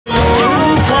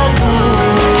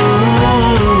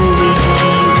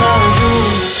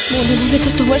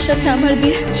যার সাথে আমার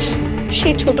বিয়ে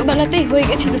সেই ছোটবেলাতেই হয়ে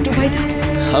গেছিল টুবাইদা।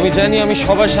 আমি জানি আমি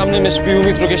সবার সামনে মিস পিউ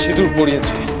মিত্রকে সিঁদুর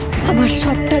পরিয়েছি। আমার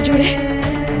সবটা জুড়ে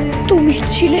তুমি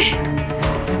ছিলে,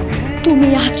 তুমি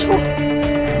আছো,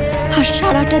 আর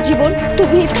সারাটা জীবন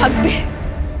তুমিই থাকবে।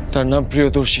 তার নাম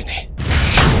প্রিয়দর্শিনী।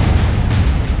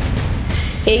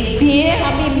 এই বিয়ে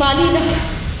আমি মানি না,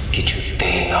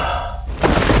 কিছুতেই না।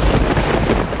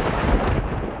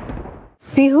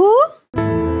 পিহু,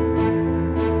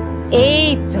 এই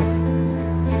তো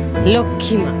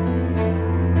লক্ষ্মী মা,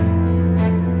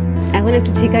 এখন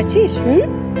একটু ঠিক আছিস?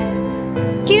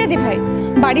 কি রে দি ভাই,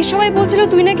 বাড়ির সবাই বলছিল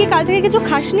তুই নাকি কাল থেকে কিছু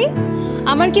খাসনি।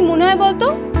 আমার কি মনে হয় বলতো,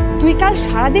 তুই কাল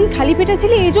সারাদিন খালি পেটে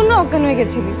ছিলি, এই জন্য অজ্ঞান হয়ে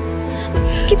গেছিলি।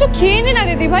 কিছু খেয়ে নে না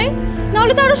রে দি ভাই,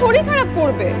 নাহলে তো আরো শরীর খারাপ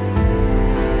করবে।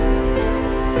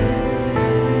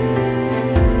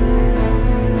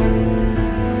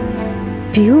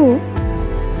 পিহু,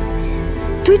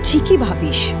 তুই ঠিকই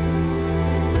ভাবিস,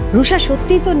 রুষা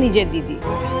সত্যি তোর নিজের দিদি।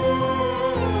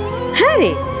 হ্যাঁ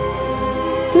রে,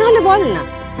 নাহলে বল না,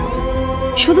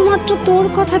 শুধুমাত্র তোর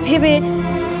কথা ভেবে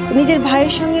নিজের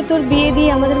ভাইয়ের সঙ্গে তোর বিয়ে দিয়ে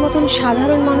আমাদের মতন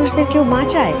সাধারণ মানুষদের কেউ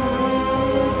বাঁচায়?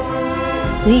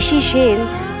 ঋষি সেন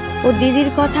ও দিদির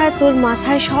কথায় তোর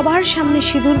মাথায় সবার সামনে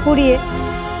সিঁদুর পরিয়ে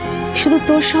শুধু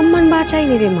তোর সম্মান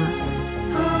বাঁচায়নি রে মা,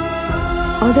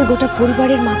 আমাদের গোটা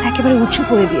পরিবারের মাথা একেবারে উঁচু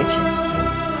করে দিয়েছে।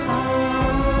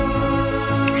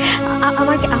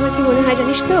 আমার কি মনে হয়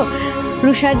জানিস তো,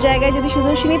 রুষার জায়গায় যদি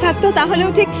সুদর্শিনী থাকতো তাহলেও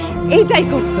ঠিক এইটাই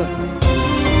করতো।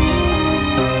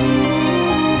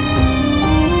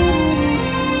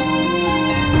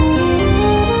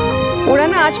 ওরা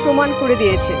না আজ প্রমাণ করে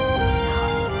দিয়েছে,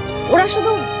 ওরা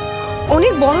শুধু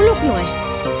অনেক বড় লোক নয়,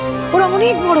 ওরা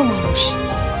অনেক বড় মানুষ,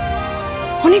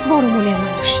 অনেক বড় মনের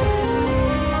মানুষ।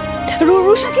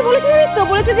 রুষা কি বলেছে জানিস তো,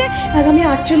 বলেছে যে আগামী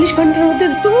 48 ঘন্টার মধ্যে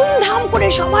ধুমধাম করে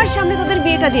সবার সামনে তোদের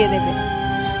বিয়েটা দিয়ে দেবে।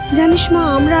 জানিস মা,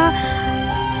 আমরা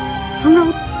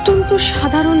অত্যন্ত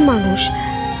সাধারণ মানুষ,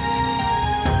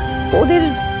 ওদের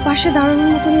পাশে দাঁড়ানোর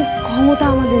মতন ক্ষমতা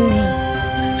আমাদের নেই।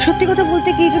 সত্যি কথা বলতে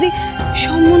কি, যদি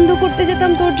সম্বন্ধ করতে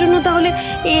যেতাম তোর জন্য, তাহলে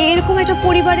এরকম একটা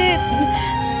পরিবারে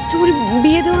তোর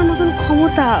বিয়ে দেওয়ার মতন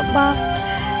ক্ষমতা বা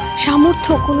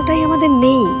সামর্থ্য কোনোটাই আমাদের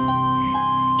নেই।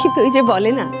 কিন্তু ওই যে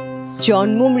বলে না,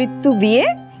 জন্ম মৃত্যু বিয়ে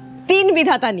 3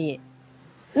 বিধাতা নিয়ে।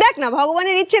 দেখ না,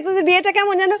 ভগবানের ইচ্ছে তোদের বিয়েটা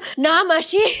কেমন জানো? না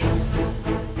মাসি,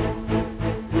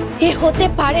 এ হতে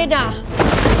পারে না।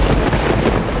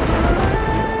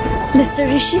 মিস্টার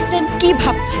ঋষি সেন কি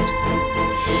ভাবছেন?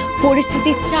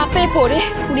 পরিস্থিতির চাপে পড়ে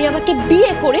উনি আমাকে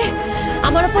বিয়ে করে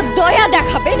আমার উপর দয়া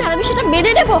দেখাবেন আর আমি সেটা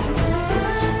মেনে নেব?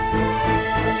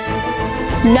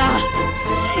 না,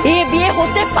 এ বিয়ে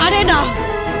হতে পারে না।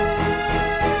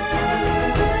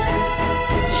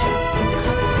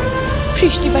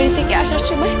 বৃষ্টি বাড়ি থেকে আসার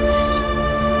সময়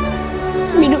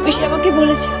মিনু পিসি আমাকে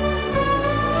বলেছে,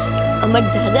 আমার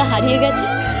যা যা হারিয়ে গেছে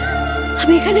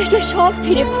আমি এখানে আসলে সব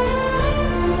ফিরে পাবো।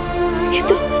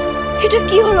 কিন্তু এটা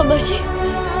কি হলো মাসি?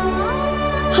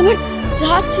 আমার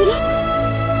যা ছিল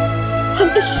আমি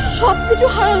তো সবকিছু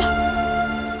হারালাম।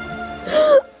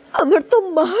 আমার তো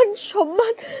মান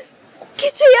সম্মান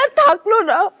কিছুই আর থাকলো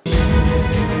না।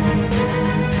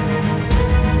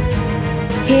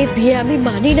 এ বিয়ে আমি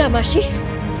মানি না মাসি,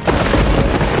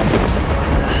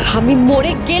 আমি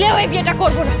মরে গেলেও এই বিয়েটা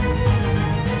করবো না।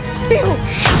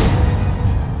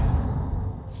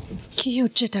 কি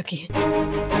হচ্ছে এটা? কি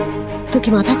তো কি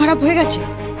মাথা খারাপ হয়ে গেছে?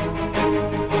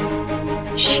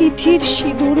 সিথির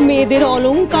সিঁদুর মেয়েদের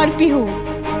অলংকার পিহু,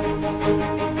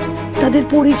 তাদের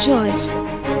পরিচয়,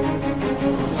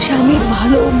 স্বামীর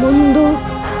ভালো মন্দ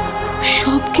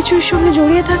সবকিছুর সঙ্গে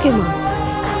জড়িয়ে থাকে মা।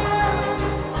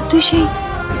 তুই সেই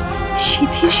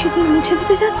সিথির সিঁদুর মুছে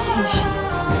দিতে যাচ্ছিস?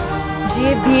 যে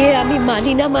বিয়ে আমি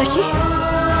মানি না মাসি,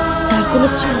 তার কোনো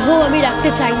চিহ্ন আমি রাখতে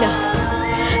চাই না।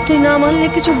 তুই না মানলে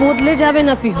কিছু বদলে যাবে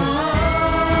না পিহু।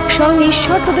 স্বয়ং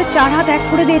ঈশ্বর তোদের 4 হাত এক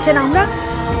করে দিয়েছেন। আমরা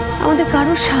আমাদের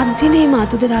কারোর সাধ্য নেই মা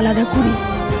তোদের আলাদা করি।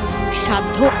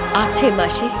 সাধ্য আছে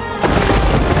মাসি,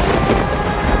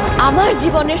 আমার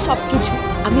জীবনের সবকিছু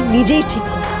আমি নিজেই ঠিক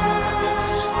করব,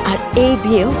 আর এই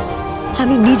বিয়েও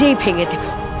আমি নিজেই ভেঙে দেব।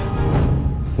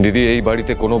 দিদি, এই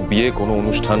বাড়িতে কোনো বিয়ে, কোনো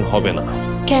অনুষ্ঠান হবে না।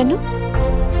 কেন?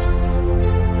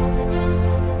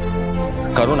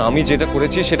 কারণ আমি যেটা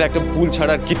করেছি সেটা একটা ভুল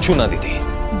ছাড়া আর কিচ্ছু না দিদি।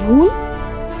 ভুল?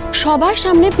 সবার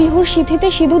সামনে পিহুর সিথিতে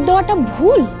সিঁদুর দেওয়াটা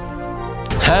ভুল?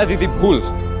 হ্যাঁ দিদি, ভুল।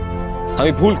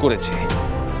 আমি ভুল করেছি।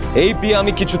 এই বিয়ে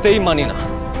আমি কিছুতেই মানি না।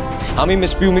 আমি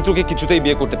মিস পিউ মিত্রকে কিছুতেই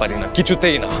বিয়ে করতে পারি না,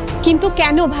 কিছুতেই না। কিন্তু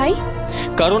কেন ভাই?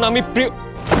 কারণ আমি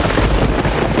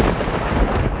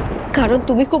কারণ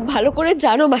তুমি খুব ভালো করে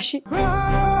জানো মাসি,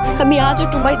 আমি আজও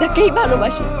টুবাইদাকেই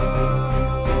ভালোবাসি।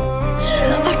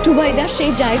 আর টুবাইদার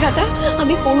সেই জায়গাটা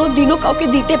আমি কোনোদিনও কাউকে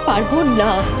দিতে পারবো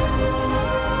না।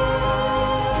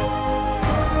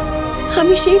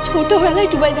 আমি সেই ছোটবেলায়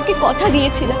টুবাইদাকে কথা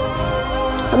দিয়েছিলাম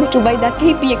আমি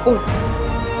টুবাইদাকেই বিয়ে করব।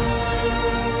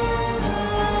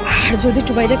 আর যদি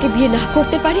টুবাইদাকে বিয়ে না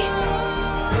করতে পারি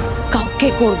কাউকে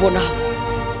করব না।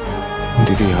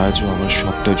 দিদি, আজও আমার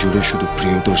সবটা জুড়ে শুধু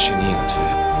প্রিয়দর্শিনী আছে।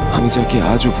 আমি যাকে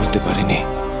আজও ভুলতে পারিনি,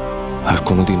 আর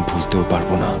কোনোদিন ভুলতেও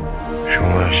পারবো না।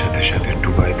 সময়ের সাথে সাথে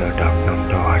টুবাইদা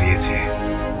ডাকনামটাও হারিয়েছে।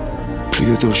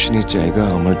 প্রিয়দর্শিনীর জায়গা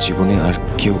আমার জীবনে আর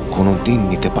কেউ কোনোদিন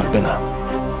নিতে পারবে না।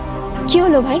 কি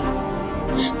হলো ভাই,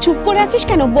 চুপ করে আছিস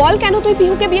কেন? বল, কেন তুই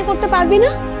পিহুকে বিয়ে করতে পারবি না?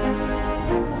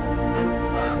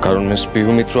 কারণ মিস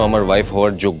পিহু মিত্র আমার ওয়াইফ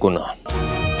হওয়ার যোগ্য না।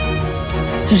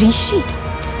 ঋষি,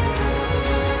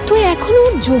 তুই এখনো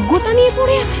ওর যোগ্যতা নিয়ে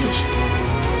পড়ে আছিস?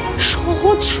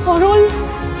 সহজ সরল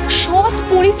সৎ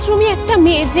পরিশ্রমী একটা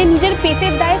মেয়ে, যে নিজের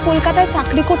পেটের দায়ে কলকাতায়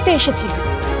চাকরি করতে এসেছিল,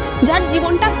 যার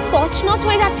জীবনটা তছনছ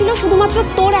হয়ে যাচ্ছিল শুধুমাত্র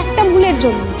তোর একটা ভুলের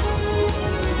জন্য,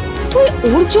 তুই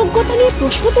ওর যোগ্যতা নিয়ে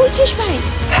প্রশ্ন তুলছিস ভাই?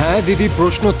 হ্যাঁ দিদি,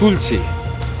 প্রশ্ন তুলছি,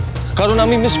 কারণ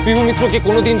আমি মিস পিহু মিত্রকে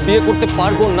কোনোদিন বিয়ে করতে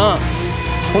পারবো না।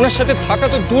 ওনার সাথে থাকা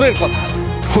তো দূরের কথা,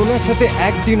 ওনার সাথে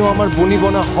একদিনও আমার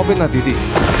বনিবনা হবে না দিদি।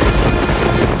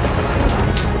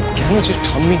 কেন যে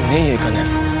ঠাম্মি নেই এখানে,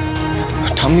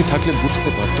 ঠাম্মি থাকলে বুঝতে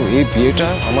পারতো এই বিয়েটা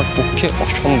আমার পক্ষে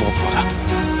অসম্ভব করা।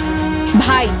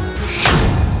 ভাই,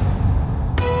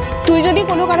 তুই যদি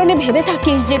কোনো কারণে ভেবে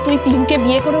থাকিস যে তুই পিহুকে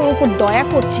বিয়ে করে ওর উপর দয়া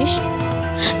করছিস,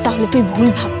 তাহলে তুই ভুল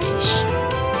ভাবছিস।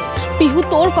 পিহু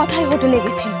তোর কথায় হোটেলে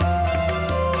গেছিল,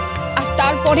 আর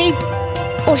তারপরেই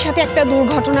ওর সাথে একটা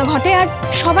দুর্ঘটনা ঘটে, আর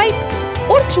সবাই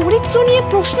ওর চরিত্র নিয়ে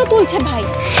প্রশ্ন তুলছে ভাই।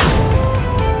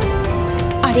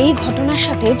 আর এই ঘটনার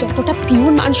সাথে যতটা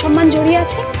পিহুর মান সম্মান জড়িয়ে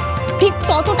আছে, ঠিক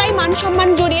ততটাই মান সম্মান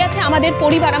জড়িয়ে আছে আমাদের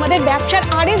পরিবার, আমাদের ব্যবসার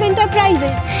আরএস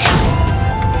এন্টারপ্রাইজে।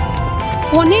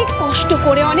 অনেক কষ্ট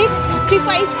করে, অনেক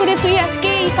স্যাক্রিফাইস করে তুই আজকে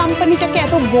এই কোম্পানিটাকে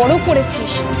এত বড়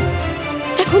করেছিস।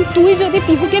 এখন তুই যদি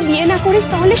পিহুকে বিয়ে না করিস,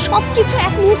 তাহলে সবকিছু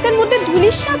এক মুহূর্তের মধ্যে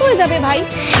ধূলিসাৎ হয়ে যাবে ভাই।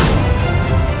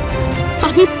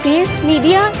 আমি প্রেস,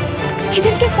 মিডিয়া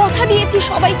এদেরকে কথা দিয়েছি,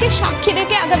 সবাইকে সাক্ষী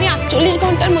রেখে আগামী 48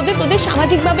 ঘন্টার মধ্যে তোদের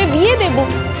সামাজিকভাবে বিয়ে দেব।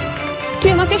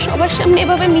 তুই আমাকে সবার সামনে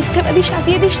এভাবে মিথ্যাবাদী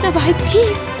সাজিয়ে দিস না ভাই,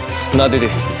 প্লিজ। না দিদি,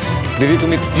 দিদি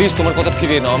তুমি প্লিজ তোমার কথা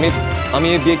ফিরিয়ে নাও। আমি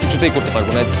এই বিয়ে কিছুতেই করতে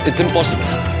পারবো না। It's impossible.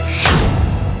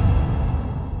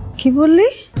 কি বললি?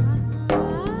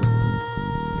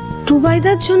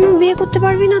 টুবাইদার জন্য বিয়ে করতে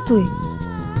পারবি না তুই?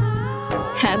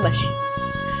 হ্যাঁ মাসি,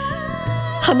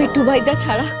 আমি টুবাইদা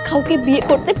ছাড়া কাউকে বিয়ে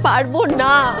করতে পারবো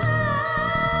না।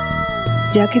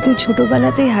 যাকে তুই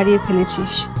ছোটবেলাতেই হারিয়ে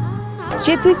ফেলেছিস,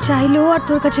 যে তুই চাইলেও আর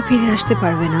তোর কাছে ফিরে আসতে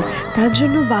পারবে না, তার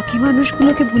জন্য বাকি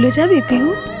মানুষগুলোকে ভুলে যাবি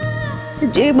পিহু?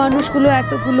 যে মানুষগুলো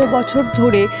এতগুলো বছর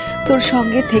ধরে তোর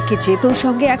সঙ্গে থেকেছে, তোর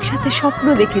সঙ্গে একসাথে স্বপ্ন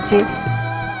দেখেছে,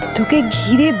 তোকে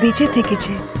ঘিরে বেঁচে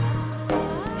থেকেছে,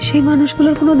 সেই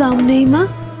মানুষগুলোর কোনো দাম নেই মা।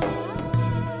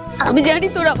 আমি জানি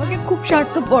তোর আমাকে খুব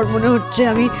স্বার্থপর মনে হচ্ছে,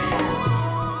 আমি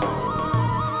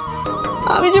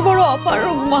যে বড়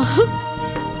অপারগ মা।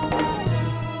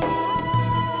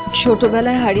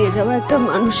 ছোটবেলায় হারিয়ে যাওয়া একটা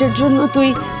মানুষের জন্য তুই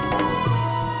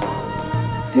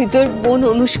তোর বোন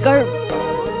অনুষ্কার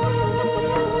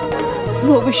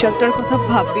ভবিষ্যৎটার কথা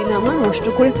ভাববি না মা? নষ্ট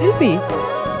করে ফেলবি?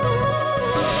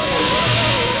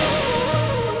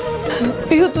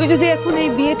 পিহু, তুই যদি এখন এই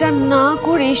বিয়েটা না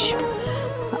করিস,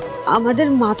 আমাদের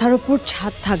মাথার উপর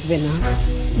ছাদ থাকবে না।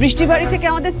 বৃষ্টি বাড়ি থেকে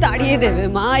আমাদের তাড়িয়ে দেবে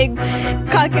মা।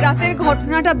 কালকে রাতের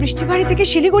ঘটনাটা বৃষ্টি বাড়ি থেকে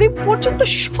শিলিগুড়ি পর্যন্ত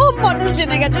সব মানুষ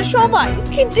জেনে গেছে, সবাই।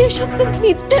 কিন্তু এসব তো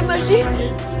মিথ্যে মাসি,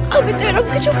 আমি তো এরকম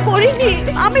কিছু করিনি।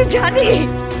 আমি জানি,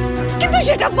 কিন্তু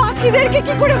সেটা বাকিদেরকে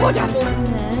কি করে বোঝাবো?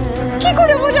 কি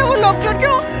করে বোঝাবো লোকজনকে?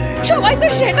 সবাই তো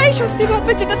সেটাই সত্যি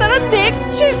ভাববে যেটা তারা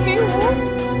দেখছে। পিহু,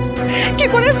 কি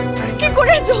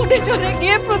করে জনে জনে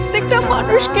গিয়ে প্রত্যেকটা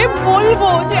মানুষকে বলবো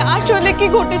যে আসলে কি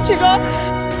ঘটেছিল?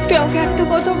 তুই আমাকে একটা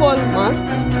কথা বল মা,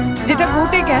 যেটা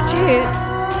ঘটে গেছে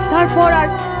তারপর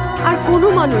আর কোনো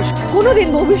মানুষ কোনোদিন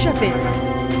ভবিষ্যতে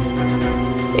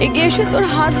এগিয়ে এসে তোর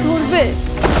হাত ধরবে?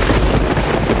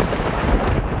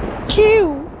 কেউ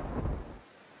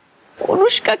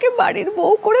অনুষ্কাকে বাড়ির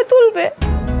বউ করে তুলবে?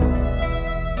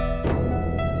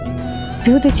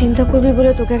 তুই চিন্তা করবি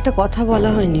বলে তোকে একটা কথা বলা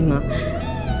হয়নি মা।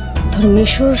 তোর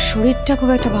মেশোর শরীরটা খুব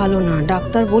একটা ভালো না,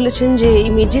 ডাক্তার বলেছেন যে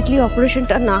ইমিডিয়েটলি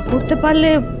অপারেশনটা না করতে পারলে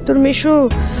তোর মেশো।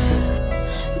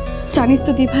 জানিস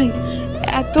তো দি ভাই,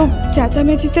 এত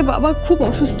চেঁচামেচিতে বাবা খুব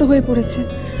অসুস্থ হয়ে পড়েছে,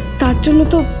 তার জন্য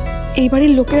তো এই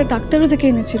বাড়ির লোকেরা ডাক্তারও ডেকে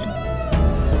এনেছিল।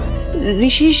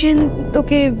 ঋষি সেন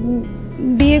তোকে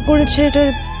বিয়ে করেছে,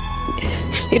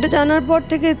 এটা জানার পর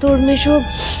থেকে তোর মেশো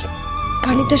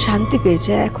খানিকটা শান্তি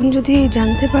পেয়েছে। এখন যদি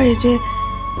জানতে পারে যে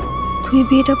তুই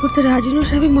বিয়েটা করতে রাজি নস,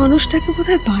 আমি মানুষটাকে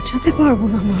বোধহয় বাঁচাতে পারবো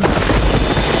না মা।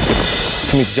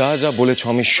 তুমি যা যা বলেছো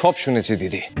আমি সব শুনেছি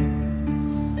দিদি।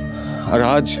 আর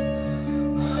আজ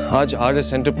RS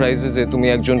এন্টারপ্রাইজেসে তুমি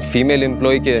একজন ফিমেল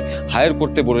এমপ্লয়িকে হায়ার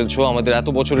করতে বলেছো আমাদের এত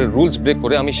বছরের রুলস ব্রেক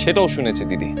করে, আমি সেটাও শুনেছি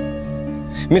দিদি।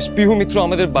 মিস পিহু মিত্র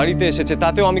আমাদের বাড়িতে এসেছে,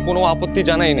 তাতেও আমি কোনো আপত্তি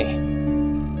জানাইনি।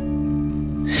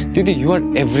 দিদি, you R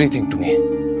everything to me.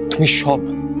 তুমি সব।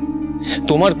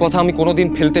 তোমার কথা আমি কোনোদিন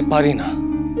ফেলতে পারি না,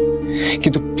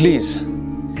 কিন্তু প্লিজ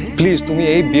প্লিজ তুমি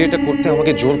এই বিয়েটা করতে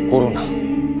আমাকে জোর করো না।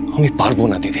 আমি পারবো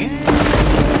না দিদি।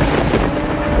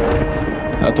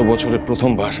 এত বছরের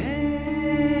প্রথমবার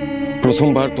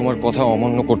তোমার কথা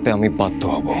অমান্য করতে আমি বাধ্য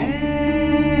হব।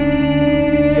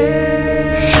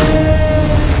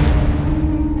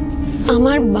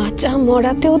 আমার বাঁচা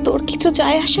মরাতেও তোর কিছু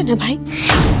যায় আসে না ভাই।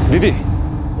 দিদি,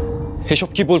 এসব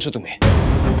কি বলছো তুমি?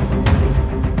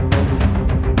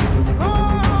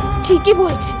 ঠিকই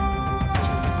বলছি।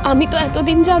 আমি তো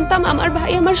এতদিন জানতাম আমার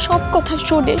ভাই আমার সব কথা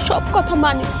শোনে, সব কথা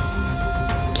মানে,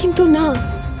 কিন্তু না,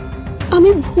 আমি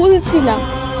ভুল ছিলাম।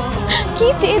 কি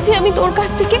চেয়েছি আমি তোর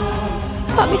কাছ থেকে?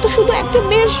 আমি তো শুধু একটা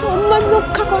মেয়ের সম্মান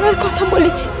রক্ষা করার কথা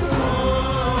বলেছি।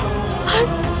 আর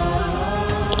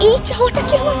এই চাওয়াটা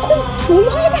কি আমার খুব ভুল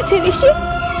হয়ে গেছে ঋষি?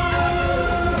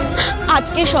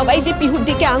 আজকে সবাই যে পিহুর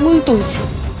দিকে আঙুল তুলছে,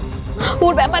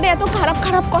 ওর ব্যাপারে এত খারাপ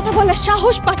খারাপ কথা বলার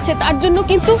সাহস পাচ্ছে, তার জন্য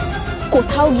কিন্তু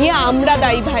কোথাও গিয়ে আমরা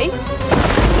দায়ী ভাই।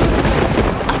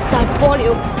 আর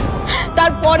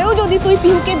তারপরেও যদি তুই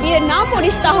পিহুকে বিয়ে না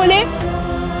করিস, তাহলে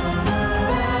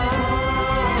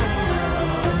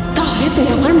তুই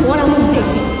আমার মরা মুখ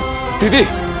দেখবি। দিদি,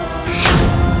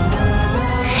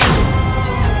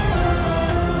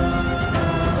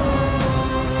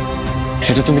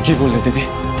 এটা তুমি কি বললে দিদি?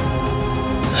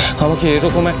 আমাকে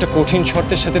এরকম একটা কঠিন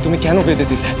শর্তের সাথে তুমি কেন বেঁধে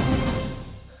দিলে?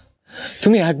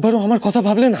 তুমি একবারও আমার কথা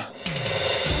ভাবলে না?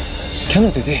 কেন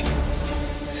দিদি,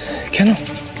 কেন?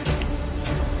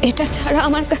 এটা ছাড়া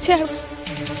আমার কাছে আর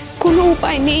কোনো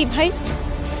উপায় নেই ভাই।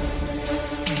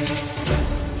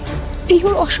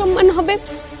 পিহুর অসম্মান হবে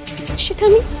সেটা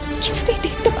আমি কিছুতেই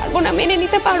দেখতে পারবো না, মেনে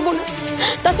নিতে পারবো না।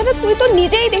 তাছাড়া তুই তো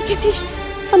নিজেই দেখেছিস,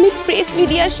 আমি প্রেস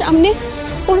মিডিয়ার সামনে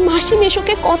ওর মাসি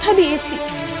মেশোকে কথা দিয়েছি।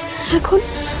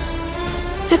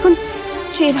 এখন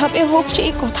যেভাবে হোক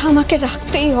সেই কথা আমাকে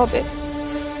রাখতেই হবে।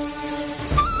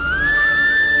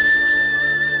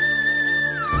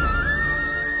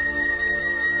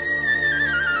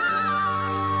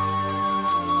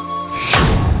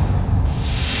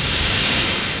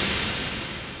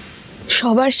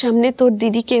 সবার সামনে তোর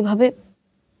দিদিকে এভাবে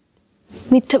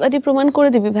মিথ্যাবাদী প্রমাণ করে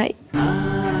দিবি ভাই?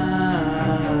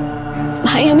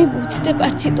 ভাই, আমি বুঝতে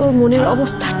পারছি তোর মনের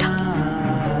অবস্থাটা,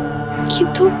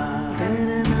 কিন্তু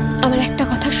আমার একটা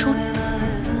কথা শোন,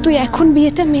 তুই এখন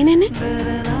বিয়েটা মেনে নে।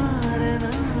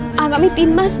 আগামী 3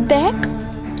 মাস দেখ,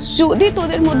 যদি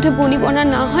তোদের মধ্যে বনিবনা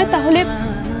না হয় তাহলে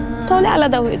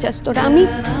আলাদা হয়ে যাস তোরা।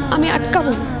 আমি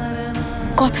আটকাবো না,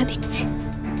 কথা দিচ্ছি।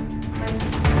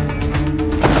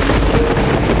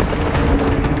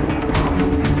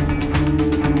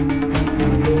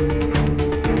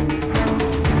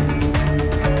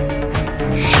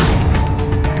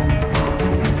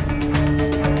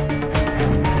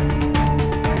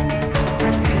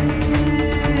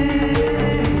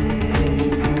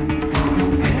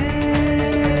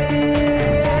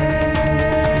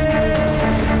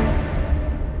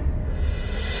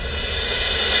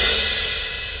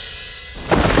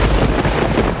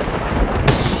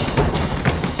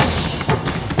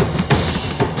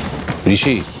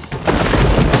 ঋষি,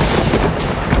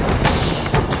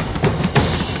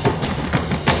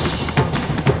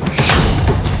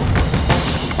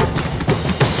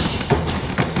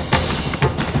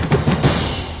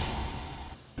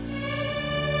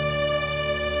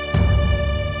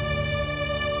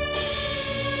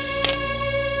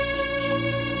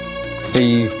 এই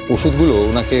ওষুধগুলো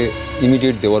ওনাকে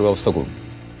ইমিডিয়েট দেওয়ার ব্যবস্থা করুন।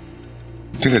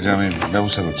 ঠিক আছে, আমি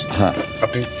ব্যবস্থা করছি। হ্যাঁ,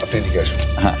 আপনি এদিকে আসুন।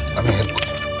 হ্যাঁ, আমি হেল্প করছি।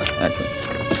 একদম।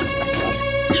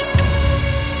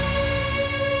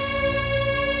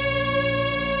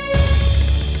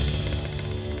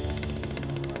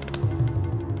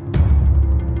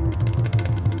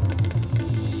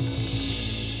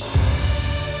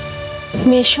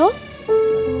 মেশো,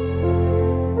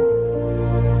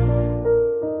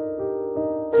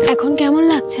 এখন কেমন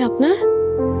লাগছে আপনার?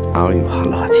 আমি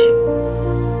ভালো আছি।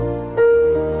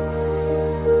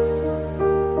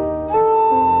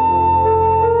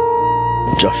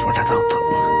 চশমাটা দাও তো।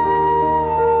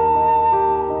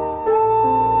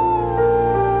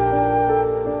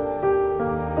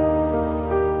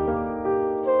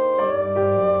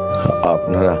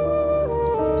 আপনারা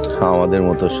আমাদের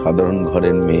মতো সাধারণ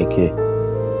ঘরের মেয়েকে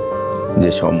যে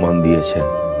সম্মান দিয়েছেন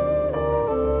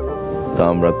তা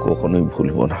আমরা কখনোই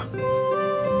ভুলবো না।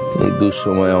 এই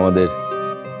দুঃসময় আমাদের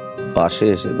পাশে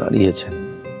এসে দাঁড়িয়েছেন।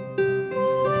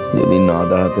 যদি না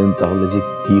দাঁড়াতেন তাহলে যে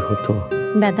কি হতো।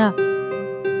 দাদা,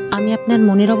 আমি আপনার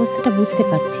মনের অবস্থাটা বুঝতে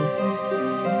পারছি।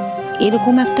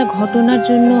 এরকম একটা ঘটনার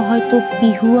জন্য হয়তো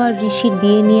পিহু আর ঋষির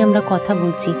বিয়ে নিয়ে আমরা কথা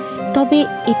বলছি, তবে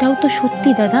এটাও তো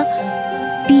সত্যি দাদা,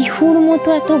 পিহুর মতো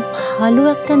এত ভালো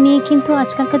একটা মেয়ে কিন্তু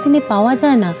আজকালকার দিনে পাওয়া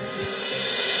যায় না।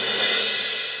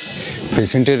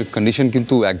 পেশেন্টের কন্ডিশন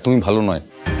কিন্তু একদমই ভালো নয়,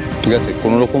 ঠিক আছে?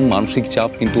 কোনো রকম মানসিক চাপ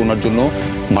কিন্তু ওনার জন্য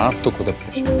মারাত্মক হতে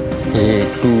পারে।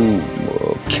 একটু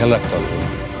খেয়াল রাখতে হবে।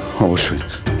 অবশ্যই,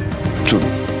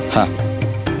 চলুন। হ্যাঁ,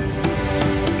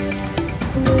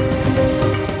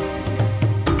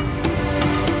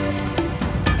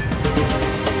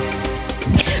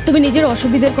 তুমি নিজের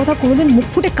অসুবিধার কথা কোনোদিন মুখ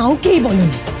ফুটে কাউকেই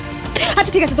বলোনি।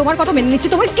 আচ্ছা ঠিক আছে, তোমার কথা মেনে নিচ্ছি,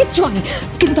 তোমার কিচ্ছু হয়নি,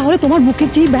 কিন্তু তাহলে তোমার মুখের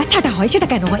যে ব্যথাটা হয় সেটা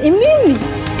কেন হয়? এমনি এমনি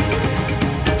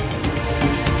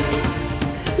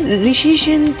ঋষি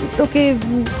সেন তোকে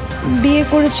বিয়ে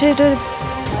করেছে,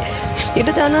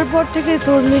 এটা জানার পর থেকে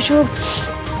তোর মেশো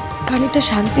খানিকটা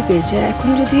শান্তি পেয়েছে। এখন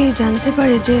যদি জানতে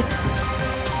পারে যে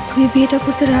তুই বিয়েটা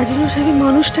করতে রাজি নস, আমি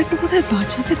মানুষটাকে বোধহয়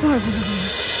বাঁচাতে পারবো না।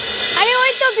 আরে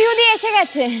ওই তো বিউ দিয়ে এসে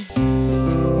গেছে।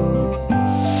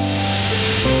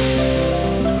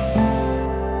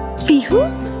 পিহু,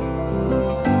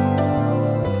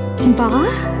 বাহ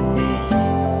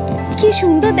কি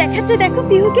সুন্দর দেখাচ্ছে, দেখো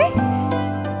পিহুকে।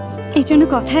 এই জন্য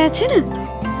কথায় আছে না,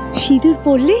 সিঁদুর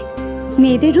পরলে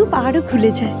মেয়েদের রূপ আরো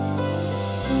খুলে যায়।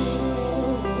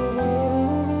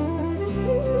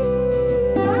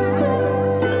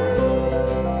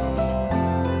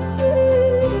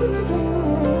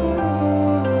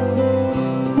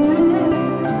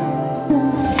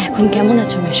 এখন কেমন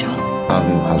আছো মেশো?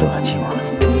 আমি ভালো আছি মা।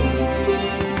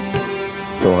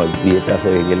 তোমার বিয়েটা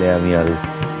হয়ে গেলে আমি আরো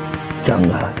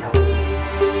চাঙ্গা হয়ে যাব।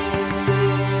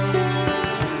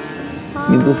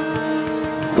 কিন্তু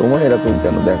তোমার এরকম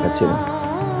কেন দেখাচ্ছে না?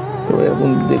 তোমার এরকম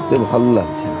দেখতে ভালো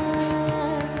লাগছে না।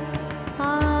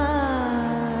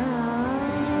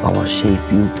 আমার সেই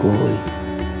পিউ কই,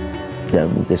 যার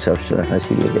মুখে সবসময়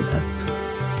হাসি লেগে থাকতো।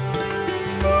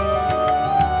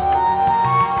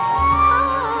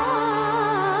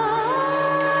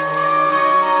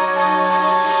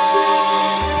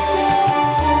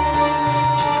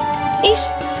 ইস,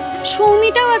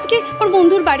 সৌমিটাও আজকে ওর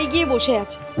বন্ধুর বাড়ি গিয়ে বসে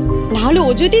আছে। না হলে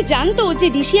ও যদি জানতো যে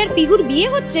ঋষি আর পিহুর বিয়ে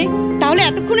হচ্ছে, তাহলে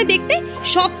এতক্ষণে দেখতে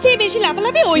সবচেয়ে বেশি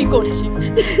লাফালাফি ওই করছে।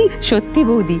 সত্যি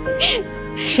বৌদি,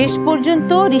 শেষ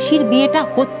পর্যন্ত ঋষির বিয়েটা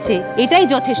হচ্ছে, এটাই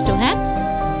যথেষ্ট। হ্যাঁ,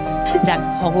 যাক,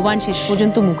 ভগবান শেষ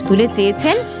পর্যন্ত মুখ তুলে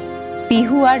চেয়েছেন,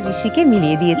 পিহু আর ঋষিকে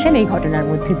মিলিয়ে দিয়েছেন এই ঘটনার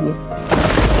মধ্যে দিয়ে।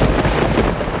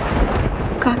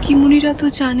 কাকিমুনিরা তো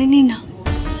জানেনই না,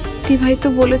 দিভাই তো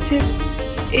বলেছে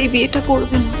এই বিয়েটা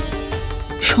করবে না।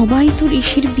 সবাই তো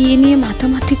ঋষির বিয়ে নিয়ে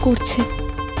মাতামাতি করছে,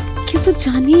 কিন্তু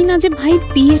জানি না যে ভাই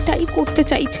বিয়েটাই করতে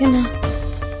চাইছে না।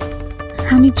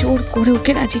 আমি জোর করে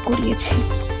ওকে রাজি করিয়েছি।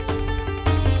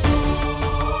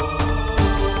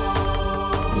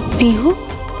 পিহু,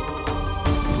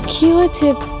 কি হয়েছে?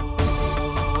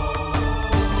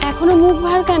 এখনো মুখ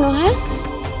ভার কেন? হ্যাঁ,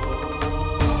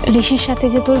 ঋষির সাথে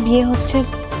যে তোর বিয়ে হচ্ছে,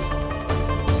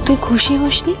 তুই খুশি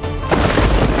হসনি?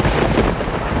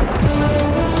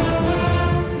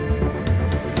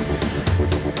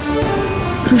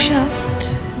 রুষা,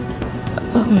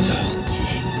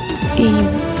 এই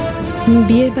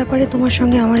বিয়ের ব্যাপারে তোমার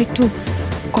সঙ্গে আমার একটু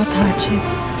কথা আছে।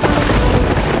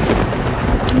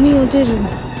 তুমি ওদের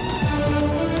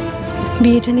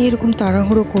বিয়েটা নিয়ে এরকম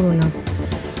তাড়াহুড়ো করো না।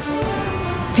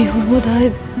 পিহুর বোধ হয়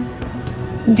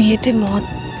বিয়েতে মত।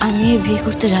 আমি বিয়ে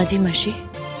করতে রাজি মাসি।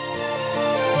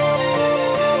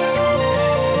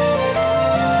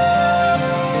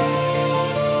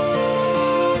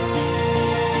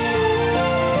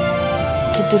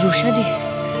 কিন্তু রুষাদি,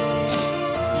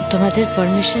 তোমাদের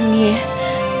পারমিশন নিয়ে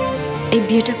এই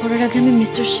বিয়েটা করার আগে আমি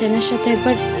মিস্টার সেনের সাথে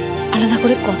একবার আলাদা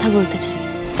করে কথা বলতে চাই।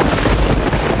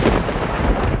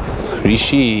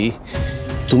 ঋষি,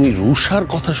 তুমি রুষার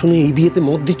কথা শুনে এই বিয়েতে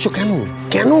মত দিচ্ছ কেন?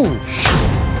 কেন?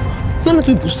 না না,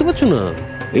 তুমি বুঝতে পারছো না,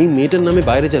 এই মেয়েটার নামে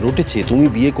বাইরে যা রটেছে, তুমি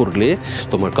বিয়ে করলে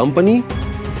তোমার কোম্পানি,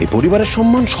 এই পরিবারের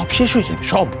সম্মান সব শেষ হয়ে যাবে,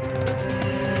 সব।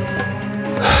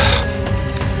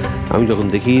 আমি যখন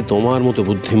দেখি তোমার মতো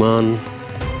বুদ্ধিমান,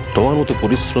 তোমার মতো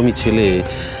পরিশ্রমী ছেলে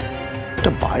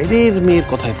একটা বাইরের মেয়ের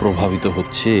কথায় প্রভাবিত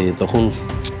হচ্ছে, তখন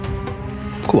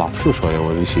খুব আফসোস হয়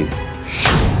আমার ঋষি।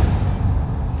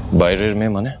 বাইরের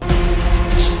মেয়ে মানে?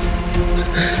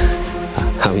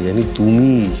 আমি জানি তুমি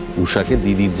উষাকে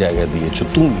দিদির জায়গা দিয়েছো।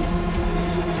 তুমি,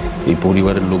 এই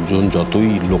পরিবারের লোকজন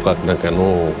যতই লোকাক না কেন,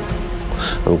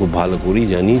 আমি খুব ভালো করেই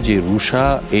জানি যে রুষা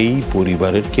এই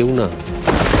পরিবারের কেউ না।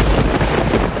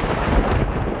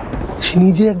 সে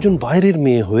নিজে একজন বাইরের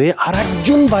মেয়ে হয়ে আর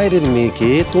একজন বাইরের মেয়েকে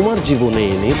তোমার জীবনে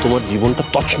এনে তোমার জীবনটা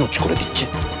তছনছ করে দিচ্ছে।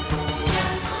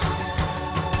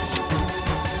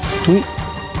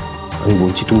 আমি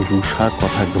বলছি তুমি রুষার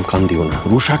কথা একদম কান দিও না।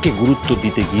 রুষাকে গুরুত্ব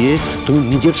দিতে গিয়ে তুমি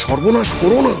নিজের সর্বনাশ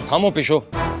করো না। থামো পিসো,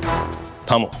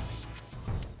 থামো।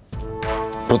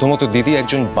 প্রথমত দিদি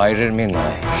একজন বাইরের মেয়ে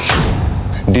নয়,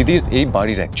 দিদির এই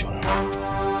বাড়ির একজন,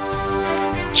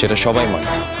 সেটা সবাই মানে,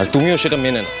 আর তুমিও সেটা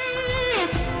মেনে না।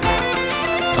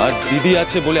 আজ দিদি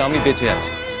আছে বলে আমি বেঁচে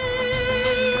আছি,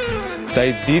 তাই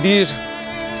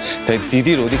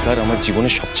দিদির অধিকার আমার জীবনে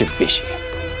সবচেয়ে বেশি।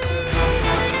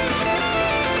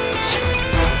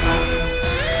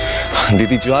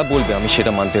 দিদি যা বলবে আমি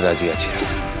সেটা মানতে রাজি আছি।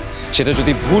 সেটা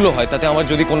যদি ভুলও হয়, তাতে আমার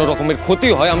যদি কোনো রকমের ক্ষতি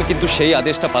হয়, আমি কিন্তু সেই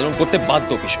আদেশটা পালন করতে বাধ্য।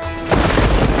 পিসো,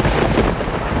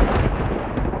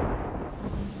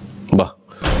 বাহ,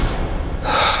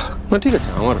 না ঠিক আছে।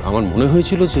 আমার মনে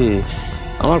হয়েছিল যে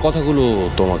আমার কথাগুলো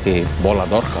তোমাকে বলা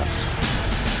দরকার,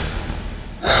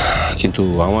 কিন্তু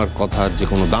আমার কথার যে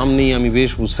কোনো দাম নেই আমি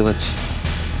বেশ বুঝতে পারছি।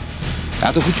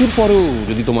 এত কিছুর পরেও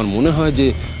যদি তোমার মনে হয় যে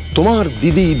তোমার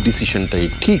দিদির ডিসিশনটাই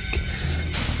ঠিক,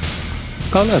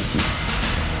 তাহলে আর কি,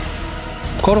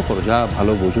 করো যা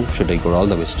ভালো বোঝো সেটাই করো। All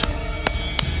the best.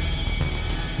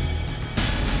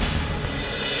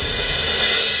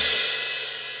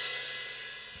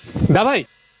 দাভাই,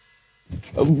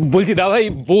 বলছি দাভাই,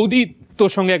 বৌদি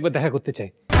তোর সঙ্গে একবার দেখা করতে চাই।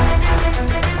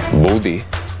 বৌদি?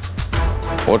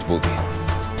 হোয়াট বৌদি?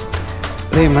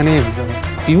 আরে মানে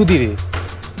পিহুদি রে,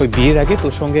 ওই বিয়ের আগে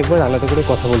তোর সঙ্গে একবার আলাদা করে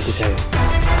কথা বলতে চাই।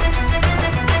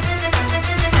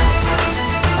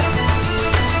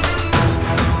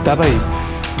 দাভাই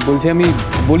বলছি, আমি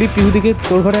বলি পিহুদিকে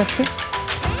তোর ঘরে আসতে?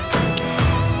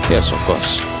 Yes, of course.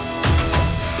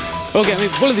 ওকে, আমি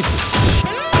বলে দিচ্ছি।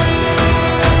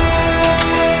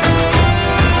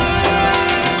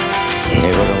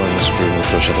 এবার আমার মিস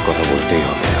মিত্রর সাথে কথা বলতেই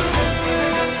হবে,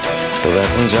 তবে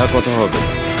এখন যা কথা হবে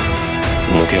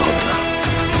মুখে হবে না,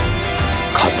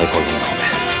 খাতায় কলমে হবে।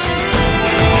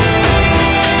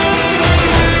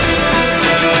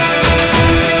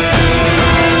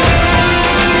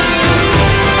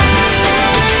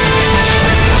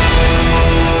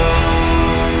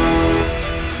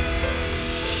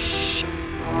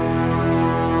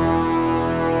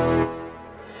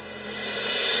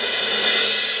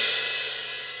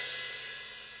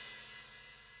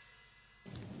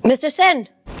 মিস্টার সেন,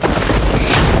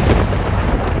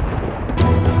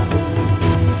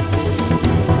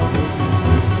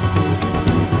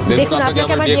 দেখুন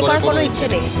আপনাকে আমার বিয়ে করার কোনো ইচ্ছে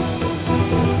নেই।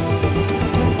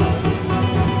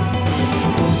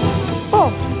 ও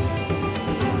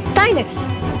তাই নাকি?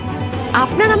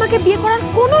 আপনার আমাকে বিয়ে করার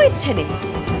কোনো ইচ্ছে নেই?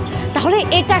 তাহলে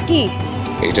এটা কি?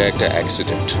 এটা একটা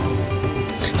অ্যাক্সিডেন্ট,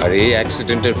 আর এই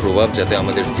অ্যাক্সিডেন্টের প্রভাব যাতে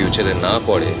আমাদের ফিউচারে না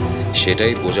পড়ে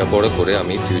সেটাই বোঝাপড়া করে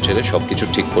আমি ফিউচারে সবকিছু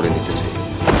ঠিক করে নিতে চাই।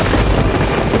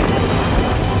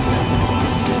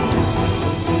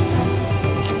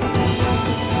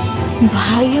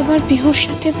 ভাই আবার বিহুর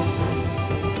সাথে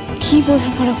কি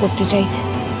বোঝাপড়া করতে চাইছে?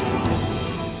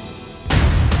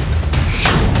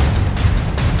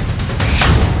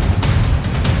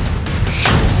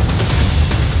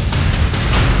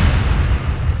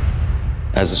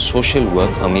 অ্যাজ এ সোশ্যাল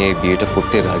ওয়ার্ক আমি এই বিয়েটা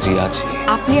করতে রাজি আছি।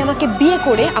 আপনি আমাকে বিয়ে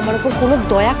করে আমার উপর কোনো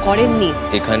দয়া করেননি।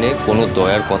 এখানে কোনো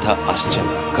দয়ার কথা আসছে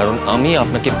না, কারণ আমি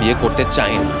আপনাকে বিয়ে করতে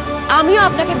চাই না। আমিও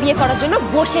আপনাকে বিয়ে করার জন্য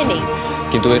বসে নেই,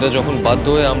 কিন্তু এটা যখন বাধ্য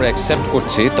হয়ে আমরা অ্যাকসেপ্ট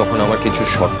করছি, তখন আমার কিছু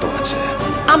শর্ত আছে।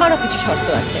 আমারও কিছু শর্ত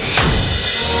আছে।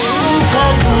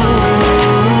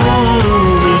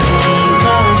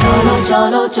 চলো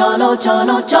চলো চলো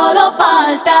চলো চলো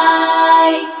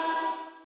পাল্টাই।